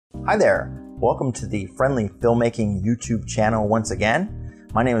Hi there, welcome to the Friendly Filmmaking YouTube channel once again.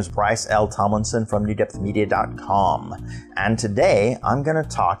 My name is Bryce L. Tomlinson from newdepthmedia.com, and today I'm going to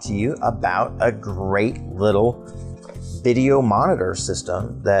talk to you about a great little video monitor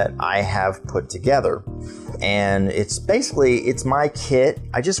system that I have put together. And it's my kit.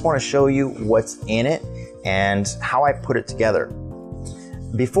 I just want to show you what's in it and how I put it together.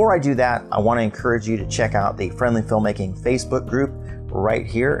 Before I do that, I want to encourage you to check out the Friendly Filmmaking Facebook group right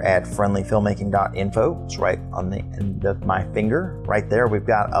here at friendlyfilmmaking.info. It's right on the end of my finger. Right there, we've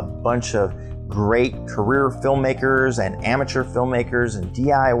got a bunch of great career filmmakers and amateur filmmakers and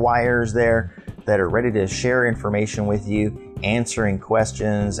DIYers there that are ready to share information with you, answering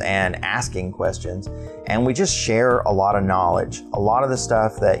questions and asking questions. And we just share a lot of knowledge. A lot of the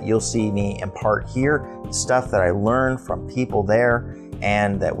stuff that you'll see me impart here, stuff that I learned from people there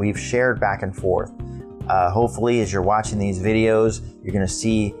and that we've shared back and forth. Hopefully, as you're watching these videos, you're going to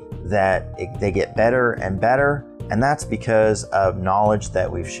see that they get better and better. And that's because of knowledge that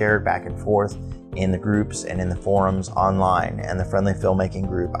we've shared back and forth in the groups and in the forums online. And the Friendly Filmmaking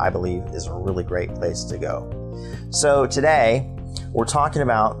group, I believe, is a really great place to go. So today, we're talking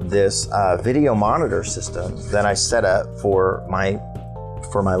about this video monitor system that I set up for my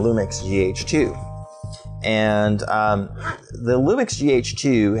Lumix GH2. And the Lumix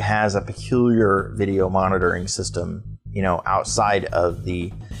GH2 has a peculiar video monitoring system, you know, outside of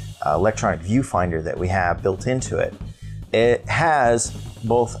the electronic viewfinder that we have built into it. It has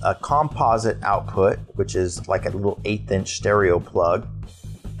both a composite output, which is like a little 1/8" stereo plug,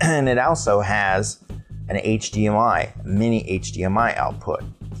 and it also has an HDMI, mini HDMI output.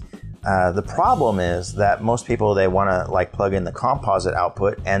 The problem is that most people, they want to like plug in the composite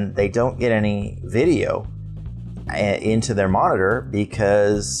output and they don't get any video into their monitor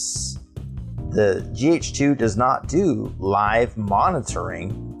because the GH2 does not do live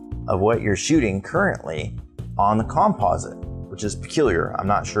monitoring of what you're shooting currently on the composite, which is peculiar. I'm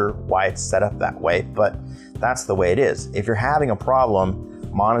not sure why it's set up that way, but that's the way it is. If you're having a problem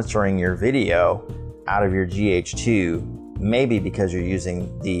monitoring your video out of your GH2, maybe because you're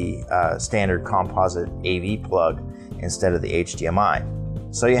using the standard composite AV plug instead of the HDMI.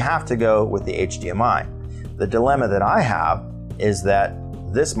 So you have to go with the HDMI. The dilemma that I have is that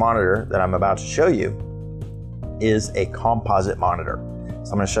this monitor that I'm about to show you is a composite monitor.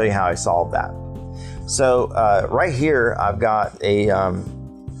 So I'm going to show you how I solved that. So right here, I've got a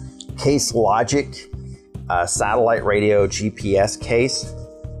Case Logic satellite radio GPS case.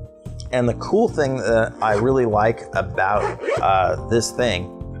 And the cool thing that I really like about this thing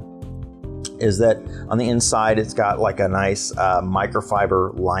is that on the inside, it's got like a nice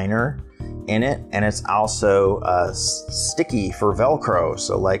microfiber liner in it, and it's also sticky for Velcro.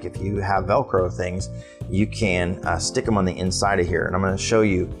 So like if you have Velcro things, you can stick them on the inside of here. And I'm going to show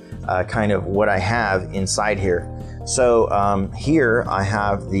you kind of what I have inside here. So here I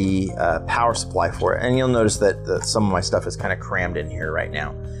have the power supply for it, and you'll notice that some of my stuff is kind of crammed in here right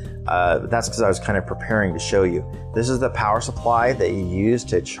now. That's because I was kind of preparing to show you. This is the power supply that you use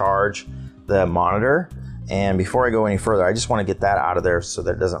to charge the monitor. And before I go any further, I just want to get that out of there so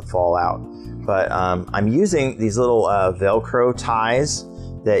that it doesn't fall out. But I'm using these little Velcro ties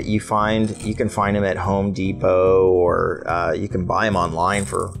that you can find them at Home Depot, or you can buy them online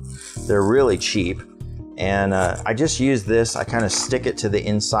they're really cheap. And I just use this, I kind of stick it to the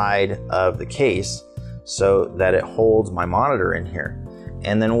inside of the case so that it holds my monitor in here.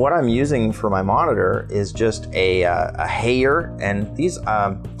 And then what I'm using for my monitor is just a Hayer, and these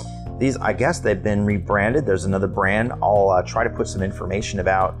I guess they've been rebranded. There's another brand. I'll try to put some information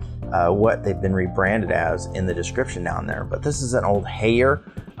about what they've been rebranded as in the description down there. But this is an old Hayer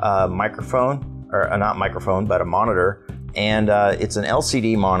microphone, or not microphone, but a monitor. And it's an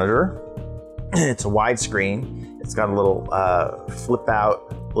LCD monitor. It's a widescreen. It's got a little flip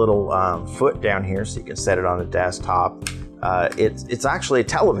out little foot down here, so you can set it on the desktop. It's actually a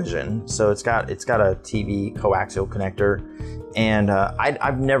television, so it's got a TV coaxial connector, and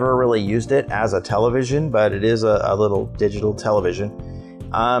I've never really used it as a television, but it is a little digital television.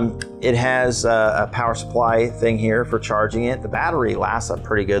 It has a power supply thing here for charging it. The battery lasts a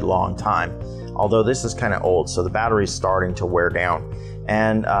pretty good long time, although this is kind of old, so the battery's starting to wear down.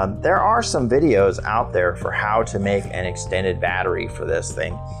 And there are some videos out there for how to make an extended battery for this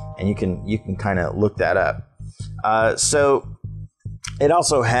thing, and you can kind of look that up. So it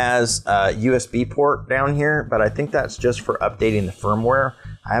also has a USB port down here, but I think that's just for updating the firmware.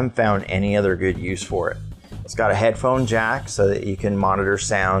 I haven't found any other good use for it. It's got a headphone jack so that you can monitor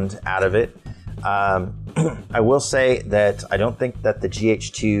sound out of it. I will say that I don't think that the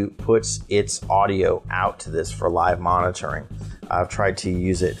GH2 puts its audio out to this for live monitoring. I've tried to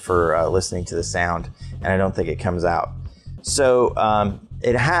use it for listening to the sound, and I don't think it comes out. So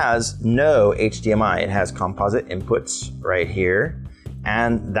it has no HDMI. It has composite inputs right here,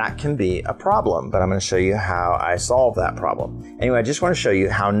 and that can be a problem, but I'm going to show you how I solve that problem. Anyway, I just want to show you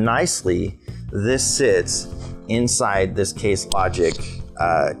how nicely this sits inside this Case Logic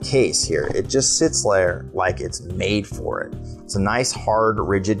case here. It just sits there like it's made for it. It's a nice, hard,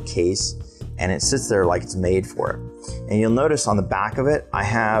 rigid case, and it sits there like it's made for it. And you'll notice on the back of it, I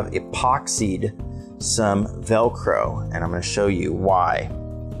have epoxied some Velcro, and I'm going to show you why.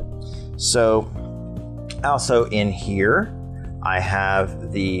 So also in here, I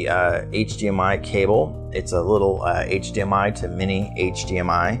have the HDMI cable. It's a little HDMI to mini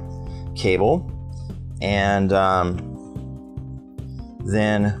HDMI cable. And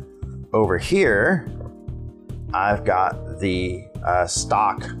then over here, I've got the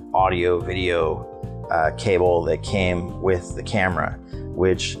stock audio video cable that came with the camera,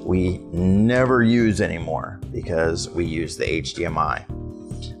 which we never use anymore because we use the HDMI.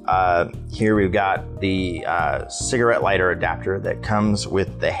 Here we've got the cigarette lighter adapter that comes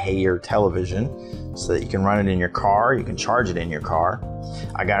with the Howdy television so that you can run it in your car, you can charge it in your car.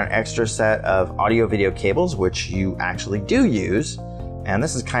 I got an extra set of audio video cables, which you actually do use. And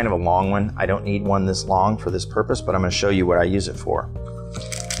this is kind of a long one. I don't need one this long for this purpose, but I'm going to show you what I use it for.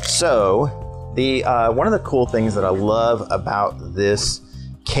 So the one of the cool things that I love about this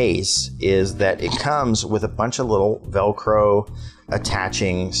case is that it comes with a bunch of little Velcro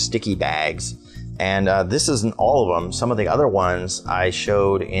attaching sticky bags. And this isn't all of them. Some of the other ones I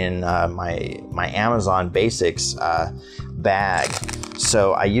showed in my Amazon Basics bag.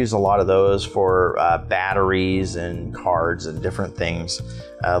 So I use a lot of those for batteries and cards and different things,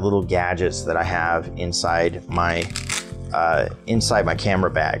 little gadgets that I have inside my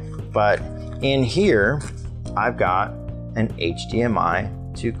camera bag. But in here, I've got an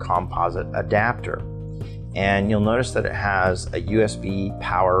HDMI to composite adapter. And you'll notice that it has a USB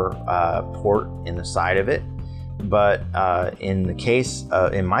power port in the side of it. But in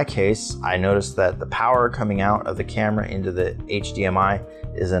my case, I noticed that the power coming out of the camera into the HDMI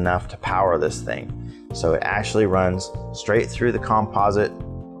is enough to power this thing. So it actually runs straight through the composite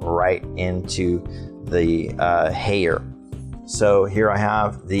right into the Howdy. So here I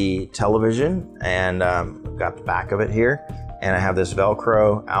have the television, and I've got the back of it here. And I have this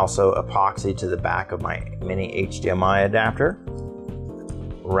Velcro also epoxy to the back of my mini HDMI adapter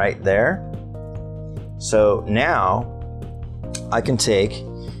right there. So now I can take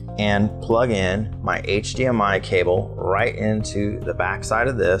and plug in my HDMI cable right into the back side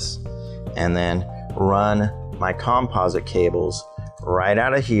of this, and then run my composite cables right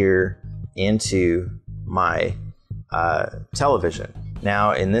out of here into my television.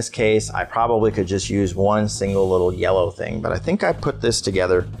 Now, in this case, I probably could just use one single little yellow thing, but I think I put this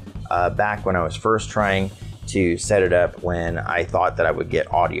together back when I was first trying to set it up, when I thought that I would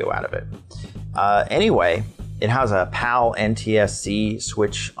get audio out of it. Anyway, it has a PAL NTSC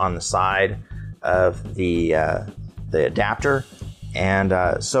switch on the side of the adapter.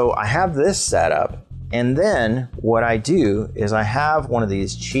 And so I have this set up. And then what I do is I have one of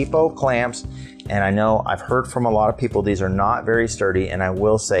these cheapo clamps. And I know I've heard from a lot of people these are not very sturdy, and I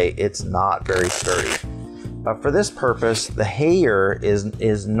will say it's not very sturdy. But for this purpose, the Howdy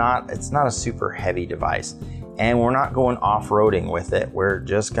is not a super heavy device, and we're not going off-roading with it. We're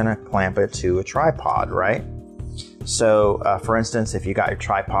just gonna clamp it to a tripod, right? So for instance, if you got your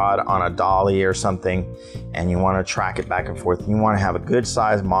tripod on a dolly or something and you want to track it back and forth, and you want to have a good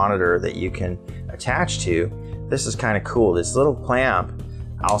size monitor that you can attach to, this is kind of cool. This little clamp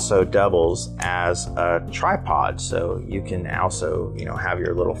also doubles as a tripod, so you can also, you know, have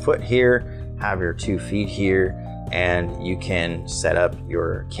your little foot here, have your 2 feet here, and you can set up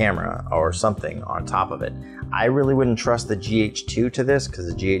your camera or something on top of it. I really wouldn't trust the GH2 to this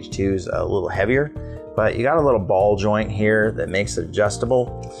because the GH2 is a little heavier, but you got a little ball joint here that makes it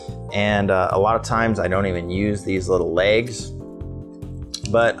adjustable. And a lot of times I don't even use these little legs,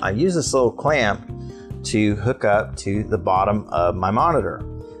 but I use this little clamp to hook up to the bottom of my monitor.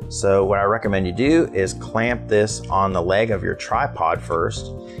 So what I recommend you do is clamp this on the leg of your tripod first.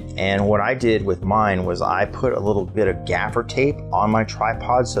 And what I did with mine was I put a little bit of gaffer tape on my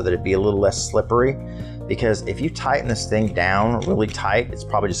tripod so that it'd be a little less slippery. Because if you tighten this thing down really tight, it's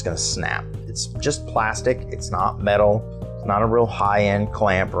probably just gonna snap. It's just plastic, it's not metal, it's not a real high-end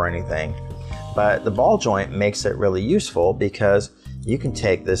clamp or anything. But the ball joint makes it really useful because you can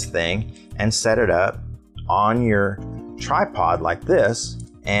take this thing and set it up on your tripod like this,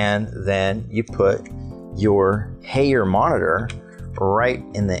 and then you put your hayer monitor right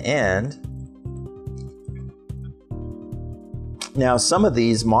in the end. Now, some of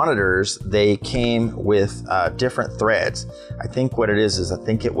these monitors, they came with different threads. I think what it is I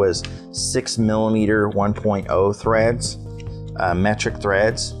think it was 6mm 1.0 threads, metric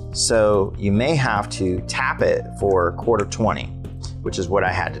threads. So you may have to tap it for $1.20, which is what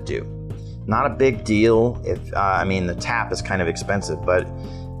I had to do. Not a big deal. If I mean, the tap is kind of expensive, but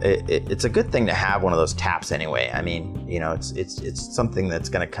it's a good thing to have one of those taps anyway. I mean, you know, it's something that's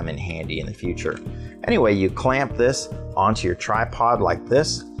going to come in handy in the future. Anyway, you clamp this onto your tripod like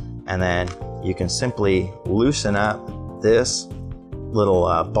this, and then you can simply loosen up this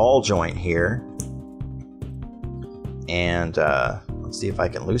little ball joint here. And let's see if I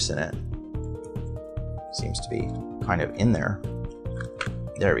can loosen it. Seems to be kind of in there.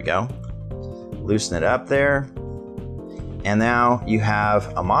 There we go. Loosen it up there. And now you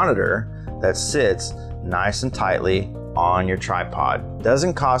have a monitor that sits nice and tightly on your tripod.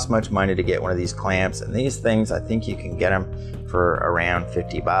 Doesn't cost much money to get one of these clamps, and these things, I think you can get them for around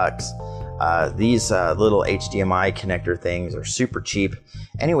 50 bucks. These little HDMI connector things are super cheap.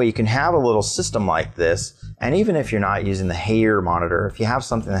 Anyway, you can have a little system like this, and even if you're not using the hayer monitor, if you have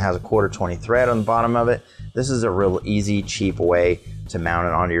something that has a $1.20 thread on the bottom of it, this is a real easy, cheap way to mount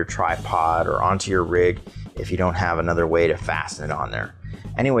it onto your tripod or onto your rig if you don't have another way to fasten it on there.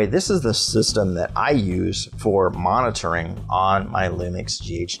 Anyway, this is the system that I use for monitoring on my Lumix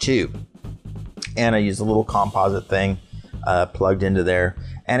GH2. And I use a little composite thing plugged into there,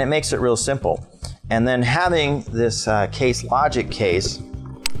 and it makes it real simple. And then having this Case Logic case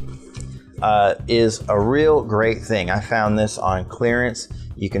is a real great thing. I found this on clearance.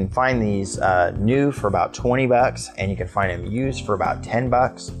 You can find these new for about 20 bucks, and you can find them used for about 10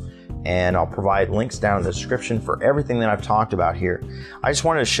 bucks. And I'll provide links down in the description for everything that I've talked about here. I just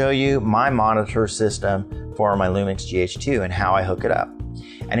wanted to show you my monitor system for my Lumix GH2 and how I hook it up.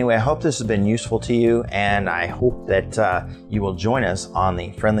 Anyway, I hope this has been useful to you, and I hope that you will join us on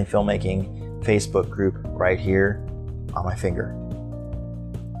the Friendly Filmmaking Facebook group right here on my finger.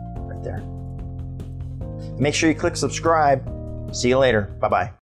 Right there. Make sure you click subscribe. See you later. Bye-bye.